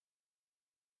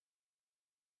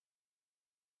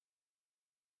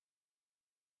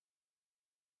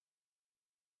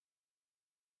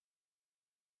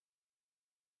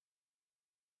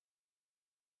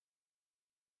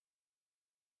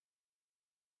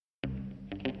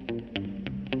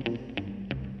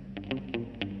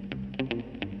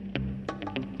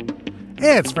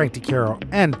It's Frank DiCaro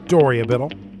and Doria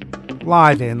Biddle,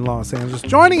 live in Los Angeles.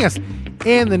 Joining us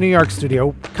in the New York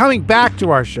studio, coming back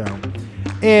to our show,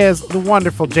 is the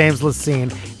wonderful James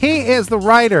Lecesne. He is the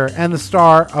writer and the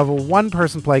star of a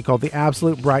one-person play called The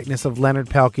Absolute Brightness of Leonard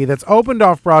Pelkey that's opened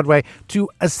off-Broadway to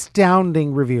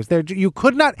astounding reviews. You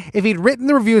could not, if he'd written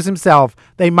the reviews himself,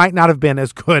 they might not have been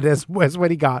as good as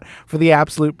what he got for The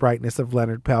Absolute Brightness of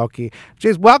Leonard Pelkey.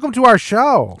 James, welcome to our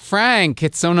show. Frank,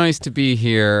 it's so nice to be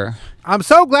here. I'm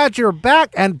so glad you're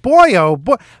back, and boy, oh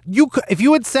boy, if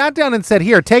you had sat down and said,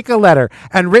 here, take a letter,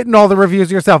 and written all the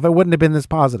reviews yourself, it wouldn't have been this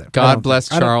positive. God bless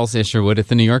Charles Isherwood at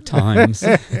the New York Times.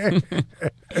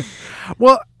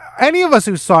 Well, any of us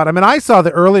who saw it, I mean, I saw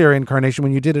the earlier incarnation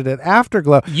when you did it at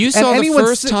Afterglow. You saw the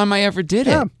first time I ever did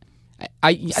it.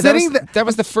 That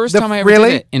was the first time I ever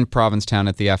did it in Provincetown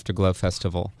at the Afterglow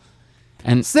Festival.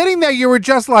 And sitting there, you were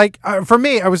just like, for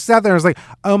me, I was sat there, I was like,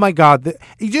 oh my God,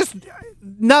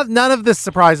 none of this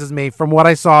surprises me from what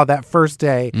I saw that first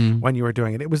day when you were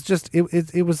doing it. It was just,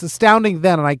 it was astounding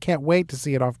then, and I can't wait to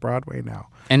see it off Broadway now.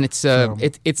 And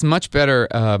it's much better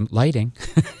lighting.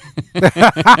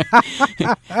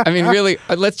 I mean, really,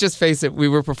 let's just face it. We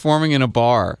were performing in a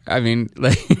bar. I mean,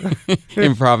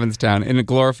 in Provincetown, in a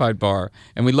glorified bar,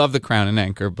 and we love the Crown and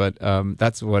Anchor, but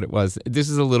that's what it was. This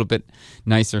is a little bit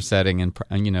nicer setting,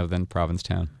 than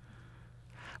Provincetown.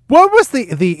 What was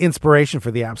the inspiration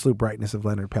for The Absolute Brightness of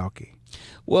Leonard Pelkey?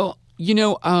 Well,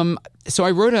 so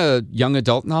I wrote a young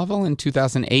adult novel in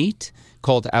 2008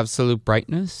 called Absolute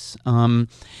Brightness. And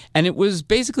it was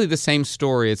basically the same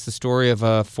story. It's the story of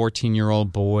a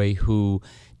 14-year-old boy who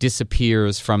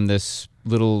disappears from this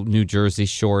little New Jersey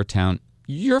shore town.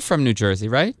 You're from New Jersey,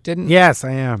 right? Yes,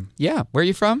 I am. Yeah. Where are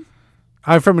you from?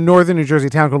 I'm from a northern New Jersey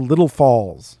town called Little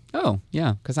Falls. Oh,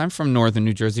 yeah, because I'm from northern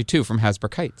New Jersey, too, from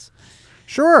Hasbrook Heights.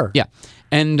 Sure. Yeah.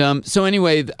 And so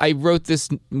anyway, I wrote this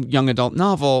young adult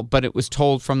novel, but it was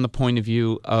told from the point of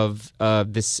view of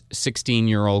this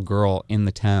 16-year-old girl in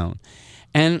the town.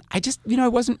 And I just, I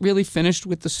wasn't really finished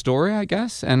with the story, I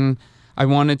guess. And I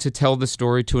wanted to tell the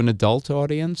story to an adult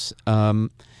audience,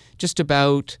 just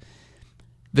about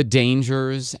the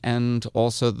dangers and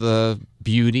also the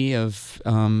beauty of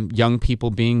young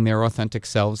people being their authentic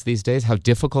selves these days, how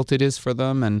difficult it is for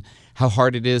them and how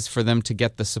hard it is for them to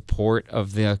get the support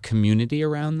of the community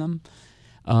around them.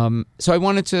 So I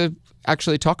wanted to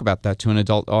actually talk about that to an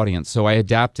adult audience. So I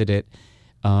adapted it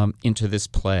into this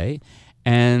play.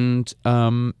 And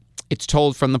it's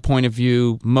told from the point of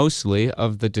view mostly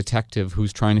of the detective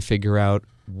who's trying to figure out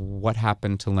what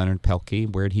happened to Leonard Pelkey,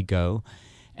 where'd he go.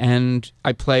 And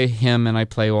I play him and I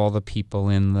play all the people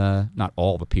not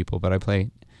all the people, but I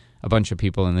play a bunch of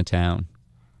people in the town.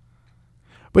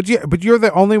 But you're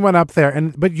the only one up there,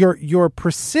 but your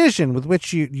precision with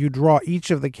which you draw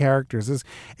each of the characters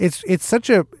it's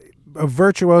such a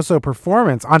virtuoso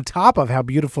performance on top of how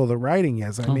beautiful the writing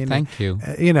is. I mean, thank you.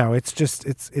 It's just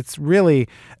it's really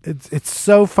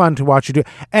so fun to watch you do.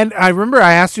 And I remember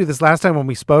I asked you this last time when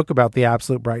we spoke about The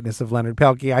Absolute Brightness of Leonard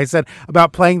Pelkey. I said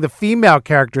about playing the female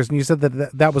characters, and you said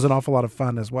that was an awful lot of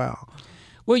fun as well.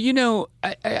 Well,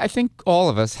 I think all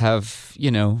of us have,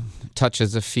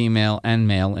 touches of female and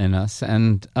male in us.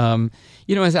 And,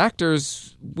 as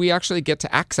actors, we actually get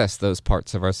to access those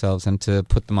parts of ourselves and to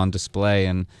put them on display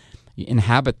and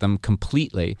inhabit them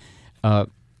completely.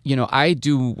 I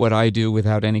do what I do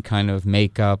without any kind of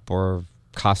makeup or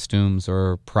costumes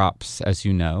or props, as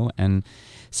you know. And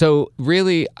so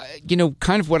really,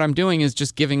 kind of what I'm doing is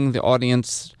just giving the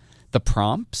audience the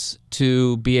prompts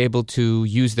to be able to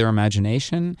use their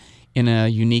imagination in a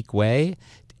unique way.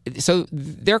 So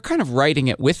they're kind of writing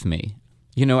it with me.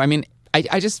 I mean,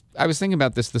 I was thinking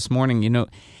about this morning,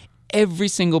 every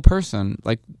single person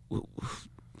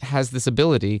has this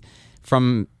ability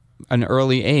from an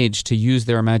early age to use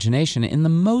their imagination in the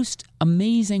most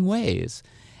amazing ways.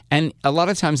 And a lot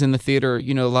of times in the theater,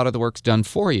 a lot of the work's done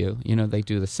for you. They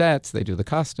do the sets, they do the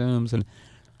costumes,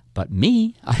 but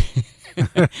me,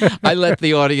 I let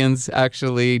the audience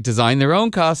actually design their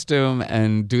own costume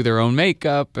and do their own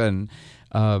makeup and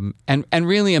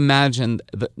really imagine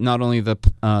not only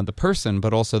the person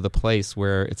but also the place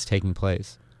where it's taking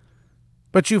place.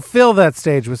 But you fill that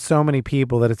stage with so many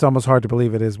people that it's almost hard to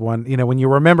believe it is one. When you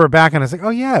remember back and it's like, oh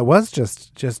yeah, it was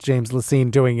just James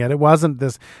Lecesne doing it. It wasn't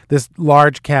this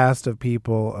large cast of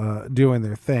people doing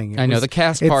their thing. I know the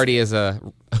cast party is a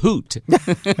hoot.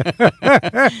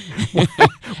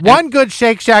 One good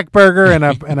Shake Shack burger and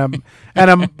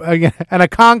a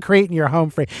concrete in your home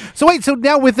free. So wait, so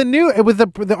now with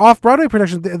the off-Broadway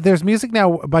production, there's music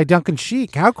now by Duncan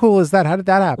Sheik. How cool is that? How did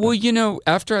that happen? Well,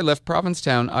 after I left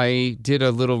Provincetown, I did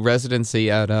a little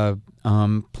residency at a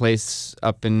place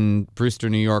up in Brewster,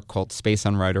 New York called Space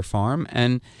on Ryder Farm,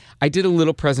 and I did a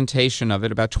little presentation of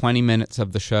it, about 20 minutes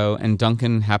of the show, and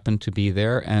Duncan happened to be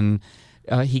there, and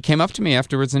he came up to me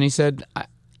afterwards and he said,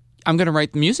 I'm going to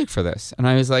write the music for this. And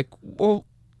I was like, well,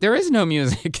 there is no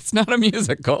music. It's not a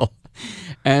musical.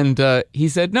 And he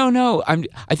said, no,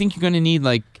 I think you're going to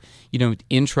need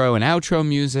intro and outro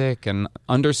music and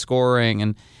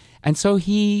underscoring. And so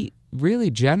he really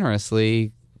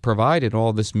generously provided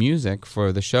all this music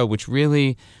for the show, which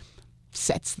really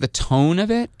sets the tone of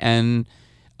it, and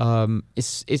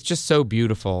it's just so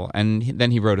beautiful. And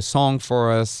then he wrote a song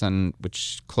for us, and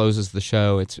which closes the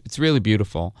show. It's really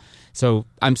beautiful. So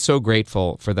I'm so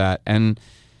grateful for that. And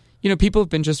people have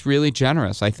been just really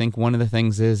generous. I think one of the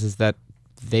things is that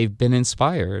they've been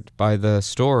inspired by the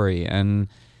story and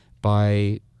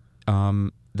by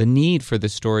the need for the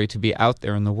story to be out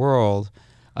there in the world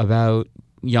about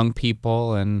young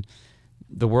people and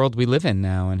the world we live in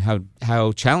now, and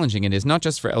how challenging it is, not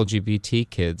just for LGBT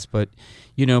kids, but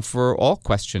for all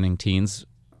questioning teens,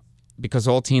 because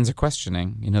all teens are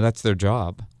questioning. That's their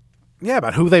job. Yeah,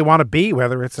 about who they want to be,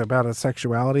 whether it's about a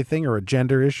sexuality thing or a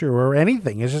gender issue or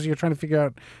anything. It's just you're trying to figure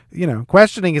out,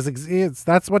 questioning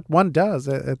that's what one does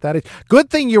at that age. Good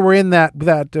thing you were in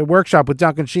that workshop with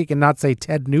Duncan Sheik and not say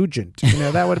Ted Nugent.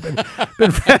 That would have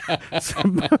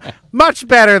been much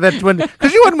better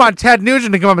because you wouldn't want Ted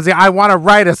Nugent to come up and say, I want to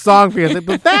write a song for you. Say,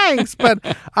 but thanks, but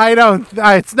I don't.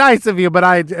 It's nice of you, but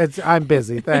I'm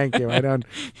busy. Thank you. I don't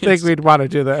think we'd want to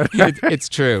do that. It's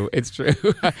true. It's true.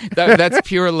 That's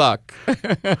pure luck.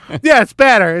 Yeah, it's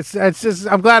better. It's just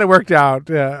I'm glad it worked out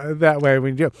that way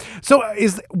when you do. So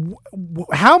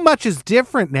how much is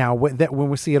different now when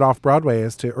we see it off Broadway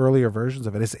as to earlier versions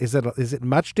of it? Is it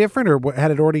much different, or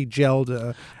had it already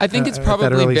gelled? I think it's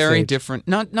probably very stage? Different.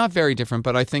 Not very different,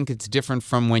 but I think it's different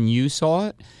from when you saw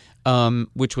it,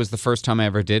 which was the first time I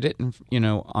ever did it.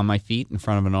 On my feet in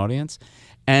front of an audience,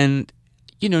 and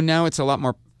now it's a lot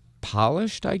more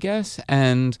polished, I guess,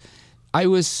 and I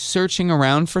was searching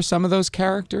around for some of those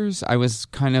characters. I was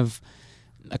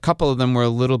a couple of them were a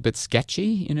little bit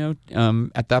sketchy,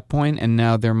 at that point, and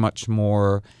now they're much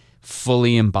more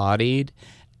fully embodied,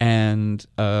 and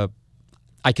I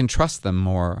can trust them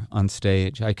more on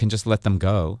stage. I can just let them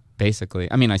go,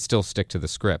 basically. I mean, I still stick to the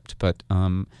script, but,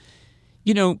 and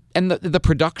the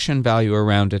production value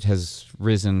around it has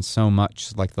risen so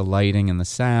much, like the lighting and the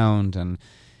sound, and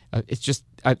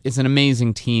it's an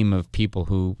amazing team of people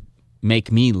who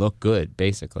make me look good,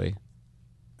 basically.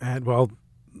 And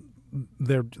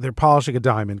they're polishing a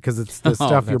diamond, because it's the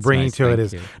stuff you're bringing nice. to Thank it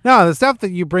is you. No, the stuff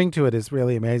that you bring to it is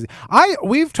really amazing.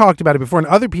 We've talked about it before, and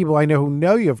other people I know who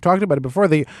know you have talked about it before.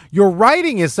 Your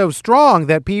writing is so strong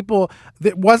that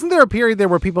wasn't there a period there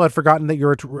where people had forgotten that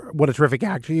you're what a terrific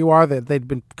actor you are, that they'd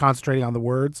been concentrating on the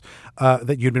words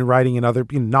that you'd been writing in other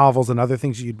novels and other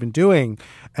things you'd been doing,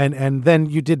 and then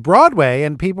you did Broadway,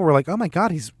 and people were like, oh my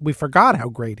God, we forgot how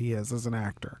great he is as an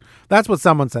actor. That's what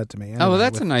someone said to me. Anyway, well,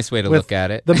 that's a nice way to look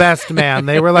at it. The Best Man.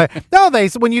 They were like, no,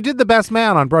 when you did The Best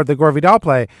Man on Broadway, the Gore Vidal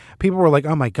play, people were like,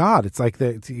 oh my God, it's like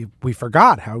we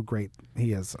forgot how great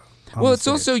he is. Well, it's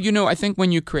also, I think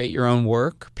when you create your own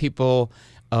work, people,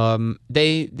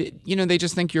 they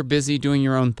just think you're busy doing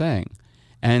your own thing.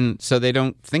 And so they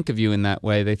don't think of you in that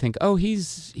way. They think, oh,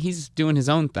 he's doing his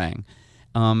own thing.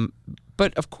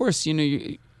 But of course,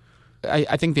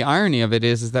 I think the irony of it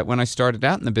is that when I started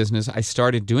out in the business, I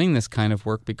started doing this kind of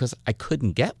work because I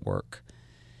couldn't get work.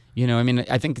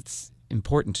 I think it's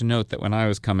important to note that when I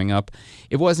was coming up,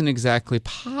 it wasn't exactly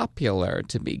popular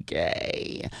to be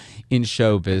gay in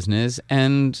show business,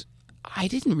 and I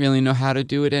didn't really know how to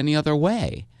do it any other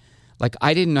way. Like,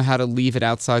 I didn't know how to leave it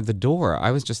outside the door.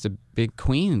 I was just a big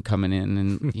queen coming in,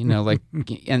 and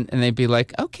and they'd be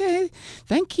like, okay,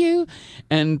 thank you.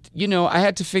 And I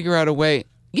had to figure out a way.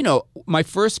 My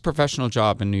first professional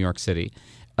job in New York City,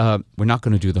 we're not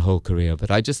going to do the whole career, but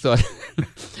I just thought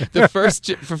the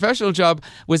first professional job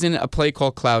was in a play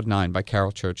called Cloud 9 by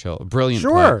Carol Churchill, a brilliant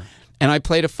play. And I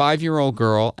played a 5-year-old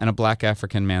girl and a black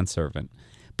African manservant.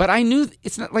 But I knew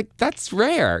it's not like that's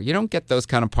rare. You don't get those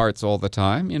kind of parts all the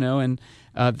time, and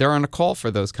they're on a call for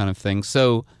those kind of things.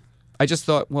 So I just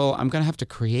thought, well, I'm going to have to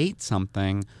create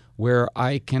something where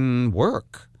I can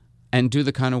work and do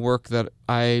the kind of work that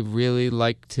I really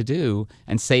like to do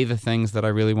and say the things that I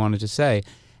really wanted to say.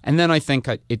 And then I think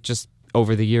it just,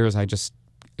 over the years, I just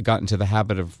got into the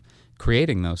habit of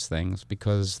creating those things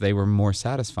because they were more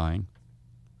satisfying.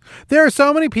 There are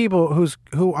so many people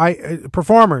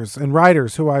performers and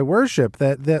writers who I worship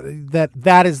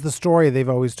that is the story they've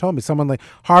always told me. Someone like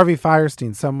Harvey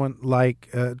Fierstein, someone like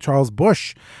Charles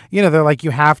Busch. They're like, you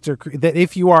have to, that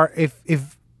if you are,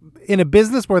 if in a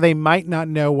business where they might not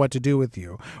know what to do with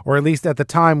you, or at least at the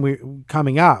time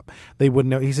coming up, they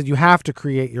wouldn't know. He said, you have to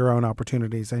create your own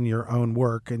opportunities and your own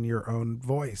work and your own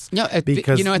voice,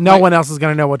 because no one else is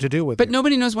going to know what to do with But you.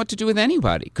 nobody knows what to do with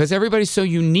anybody because everybody's so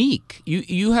unique.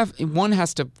 One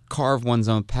has to carve one's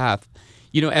own path.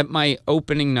 At my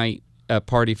opening night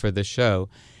party for the show,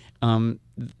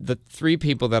 the three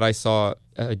people that I saw,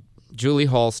 Julie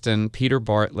Halston, Peter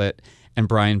Bartlett, and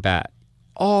Brian Batt,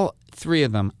 all three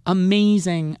of them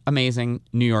amazing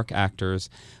New York actors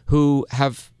who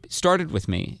have started with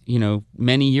me,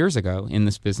 many years ago in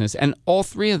this business, and all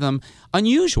three of them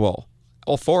unusual,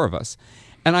 all four of us.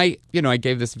 And I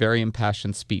gave this very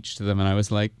impassioned speech to them, and I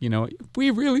was like, we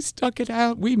really stuck it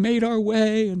out. We made our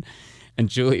way. And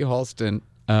Julie Halston,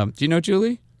 do you know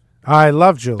Julie? I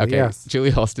love Julie, okay. Yes.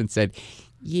 Julie Halston said,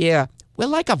 yeah, we're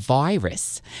like a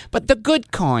virus, but the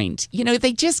good kind.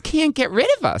 They just can't get rid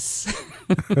of us.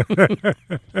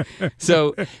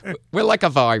 So we're like a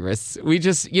virus. We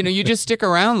just, you just stick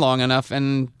around long enough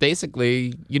and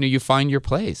basically, you find your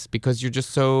place because you're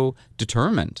just so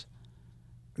determined.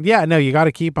 Yeah, no, you got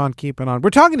to keep on keeping on. We're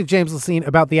talking to James Lecesne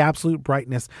about The Absolute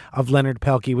Brightness of Leonard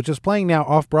Pelkey, which is playing now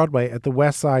off-Broadway at the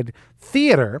West Side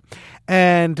Theater.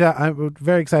 And I'm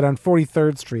very excited, on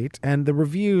 43rd Street. And the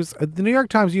reviews, the New York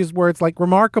Times used words like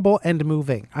remarkable and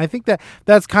moving. I think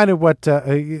that's kind of what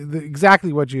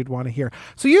exactly what you'd want to hear.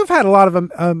 So you've had a lot of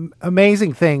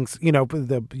amazing things.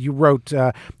 You wrote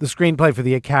the screenplay for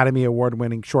the Academy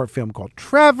Award-winning short film called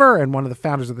Trevor, and one of the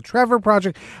founders of the Trevor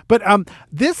Project. But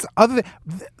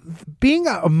being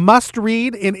a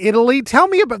must-read in Italy, tell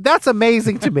me about that's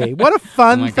amazing to me. What a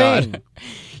fun thing. God.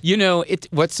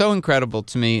 What's so incredible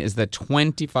to me is that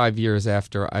 25 years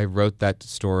after I wrote that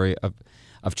story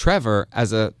of Trevor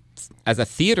as a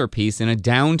theater piece in a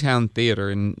downtown theater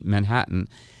in Manhattan,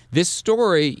 this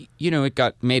story, it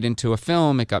got made into a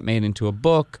film, it got made into a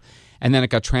book, and then it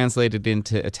got translated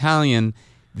into Italian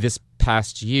this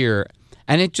past year,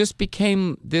 and it just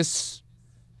became this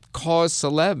cause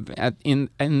celeb in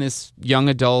this young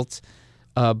adult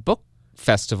book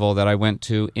festival that I went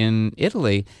to in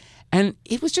Italy. And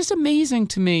it was just amazing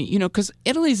to me, because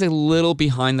Italy's a little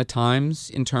behind the times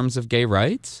in terms of gay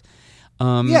rights.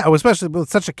 Especially with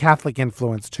such a Catholic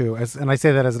influence too, and I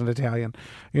say that as an Italian,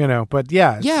 but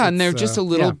yeah. And they're just a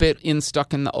little bit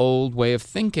stuck in the old way of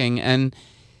thinking. And,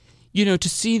 to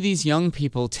see these young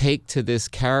people take to this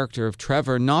character of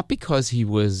Trevor, not because he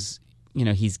was,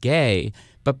 he's gay,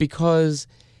 but because,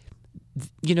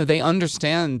 they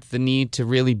understand the need to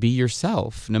really be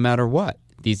yourself no matter what.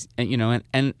 These,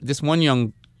 and this one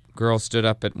young girl stood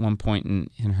up at one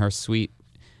point in her sweet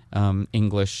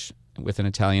English with an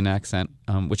Italian accent,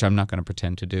 which I'm not going to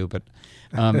pretend to do, but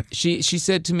she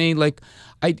said to me, like,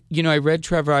 I read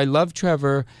Trevor, I love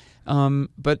Trevor,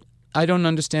 but I don't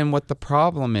understand what the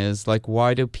problem is. Like,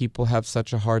 why do people have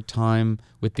such a hard time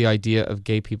with the idea of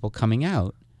gay people coming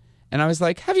out? And I was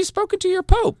like, have you spoken to your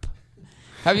Pope?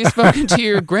 Have you spoken to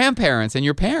your grandparents and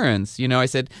your parents? I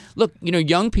said, look,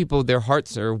 young people, their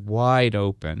hearts are wide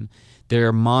open.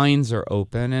 Their minds are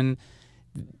open. And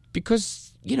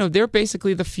because, they're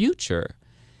basically the future.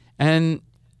 And,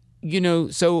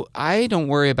 so I don't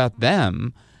worry about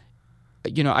them.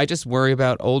 I just worry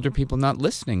about older people not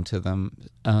listening to them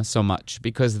so much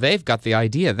because they've got the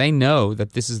idea. They know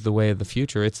that this is the way of the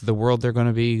future. It's the world they're going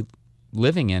to be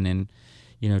living in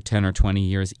 10 or 20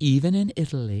 years, even in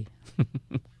Italy.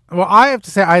 Well, I have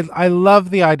to say, I love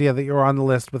the idea that you're on the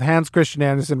list with Hans Christian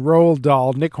Andersen, Roald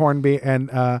Dahl, Nick Hornby, and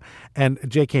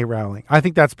J.K. Rowling. I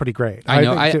think that's pretty great. I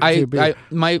know.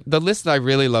 The list that I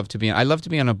really love to be on. I love to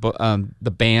be on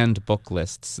the banned book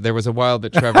lists. There was a while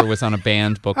that Trevor was on a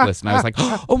banned book list, and I was like,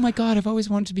 oh my God, I've always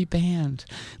wanted to be banned.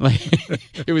 Like,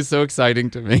 it was so exciting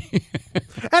to me.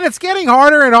 And it's getting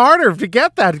harder and harder to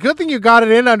get that. Good thing you got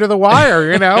it in under the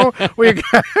wire. Now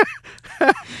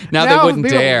they wouldn't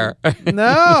dare.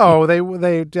 No,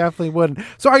 they definitely wouldn't.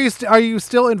 So are you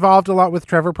still involved a lot with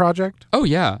Trevor Project? Oh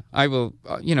yeah, I will.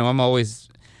 I'm always.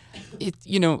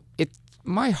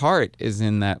 My heart is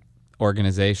in that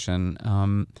organization.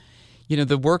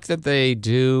 The work that they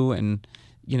do, and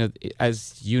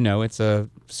as it's a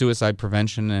suicide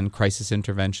prevention and crisis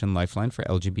intervention lifeline for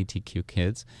LGBTQ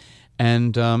kids,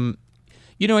 and I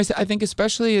think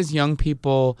especially as young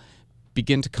people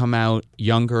begin to come out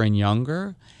younger and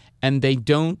younger, and they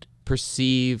don't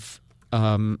perceive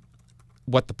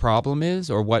what the problem is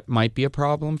or what might be a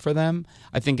problem for them.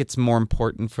 I think it's more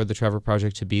important for the Trevor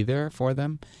Project to be there for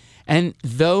them. And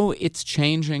though it's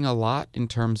changing a lot in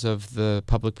terms of the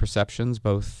public perceptions,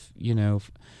 both,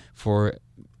 for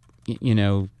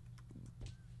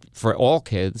all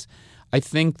kids, I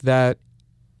think that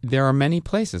there are many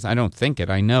places, I don't think it,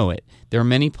 I know it, there are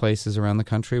many places around the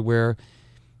country where,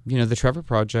 the Trevor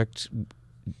Project,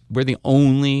 we're the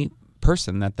only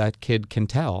person that kid can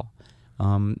tell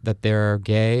that they're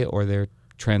gay or they're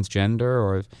transgender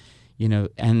or,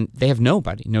 and they have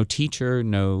nobody, no teacher,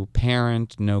 no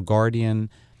parent, no guardian.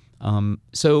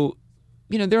 So,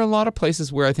 there are a lot of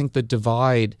places where I think the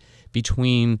divide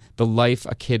between the life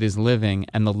a kid is living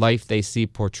and the life they see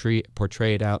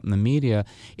portrayed out in the media,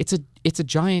 it's a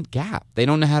giant gap. They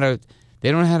don't know how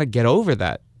to get over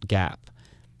that gap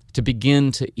to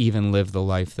begin to even live the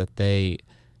life that they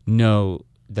know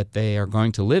that they are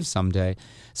going to live someday.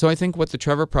 So I think what the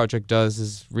Trevor Project does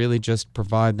is really just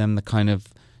provide them the kind of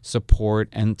support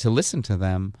and to listen to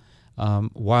them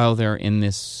while they're in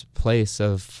this place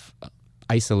of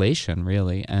isolation,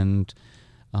 really, and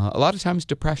a lot of times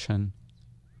depression.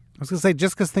 I was going to say,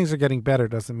 just because things are getting better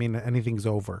doesn't mean that anything's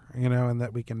over, and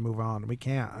that we can move on. We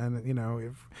can't. And,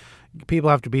 if people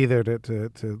have to be there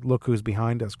to look who's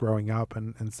behind us growing up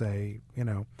and say,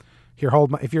 here,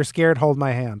 if you're scared, hold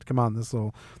my hand. Come on, this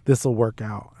will work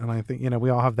out. And I think, we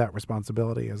all have that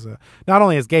responsibility as not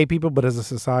only as gay people, but as a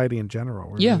society in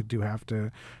general. We really do have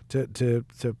to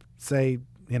say,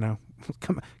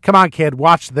 come on, kid,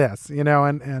 watch this,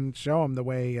 and show them the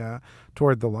way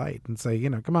toward the light and say,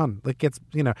 come on, it gets,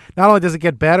 not only does it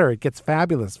get better, it gets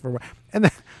fabulous and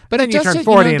then you turn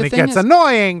 40 and it gets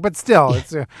annoying, but still,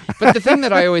 it's. But the thing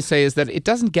that I always say is that it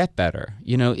doesn't get better.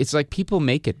 It's like people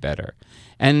make it better.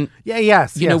 And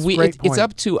it's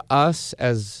up to us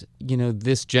as,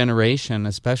 this generation,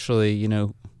 especially,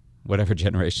 whatever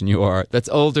generation you are, that's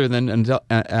older than an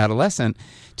adolescent,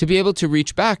 to be able to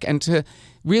reach back and to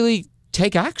really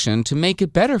take action to make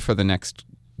it better for the next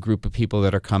group of people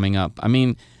that are coming up. I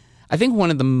mean, I think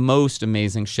one of the most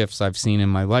amazing shifts I've seen in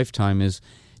my lifetime is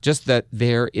just that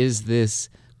there is this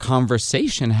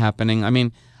conversation happening. I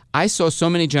mean, I saw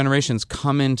so many generations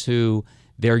come into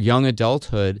their young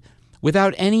adulthood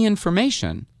without any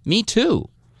information. Me too.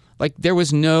 Like, there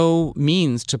was no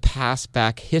means to pass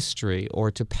back history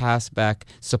or to pass back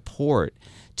support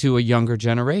to a younger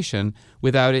generation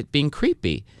without it being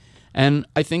creepy. And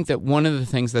I think that one of the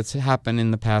things that's happened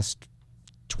in the past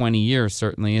 20 years,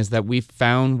 certainly, is that we've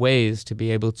found ways to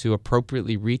be able to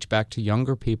appropriately reach back to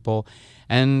younger people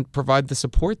and provide the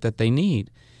support that they need.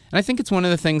 And I think it's one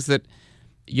of the things that,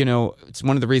 it's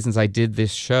one of the reasons I did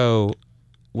this show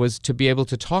was to be able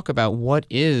to talk about what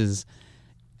is,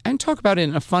 and talk about it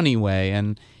in a funny way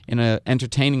and in an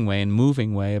entertaining way and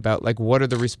moving way about, like, what are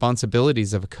the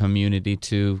responsibilities of a community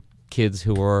to kids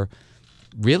who are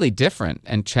really different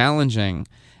and challenging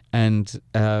and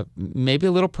maybe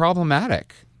a little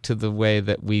problematic to the way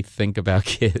that we think about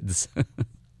kids,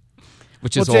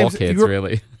 which is James, all kids,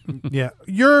 really. Yeah,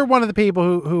 you're one of the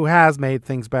people who has made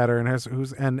things better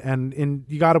and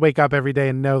you got to wake up every day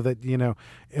and know that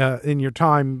in your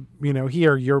time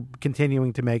here you're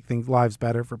continuing to make lives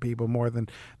better for people more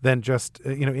than just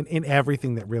in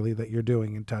everything that you're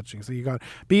doing and touching. So you got to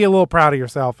be a little proud of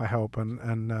yourself, I hope,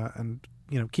 and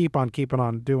keep on keeping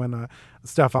on doing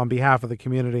stuff on behalf of the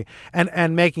community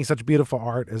and making such beautiful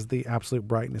art as the absolute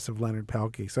brightness of Leonard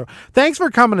Pelkey. So thanks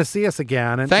for coming to see us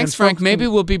again. Thanks, Frank. Maybe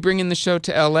we'll be bringing the show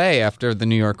to L.A. after the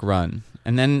New York run,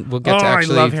 and then we'll get to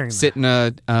actually sit in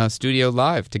a studio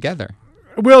live together.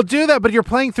 We'll do that, but you're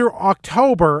playing through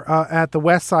October at the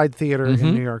West Side Theater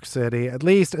in New York City, at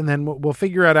least, and then we'll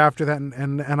figure out after that,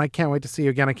 and I can't wait to see you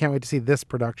again. I can't wait to see this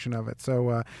production of it, so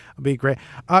it'll be great.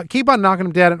 Keep on knocking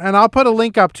them dead, and I'll put a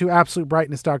link up to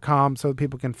absolutebrightness.com so that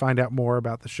people can find out more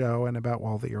about the show and about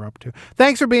all that you're up to.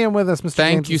 Thanks for being with us, Mr.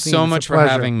 Thank James you Lecesne. so much for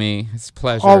having me. It's a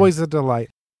pleasure. Always a delight.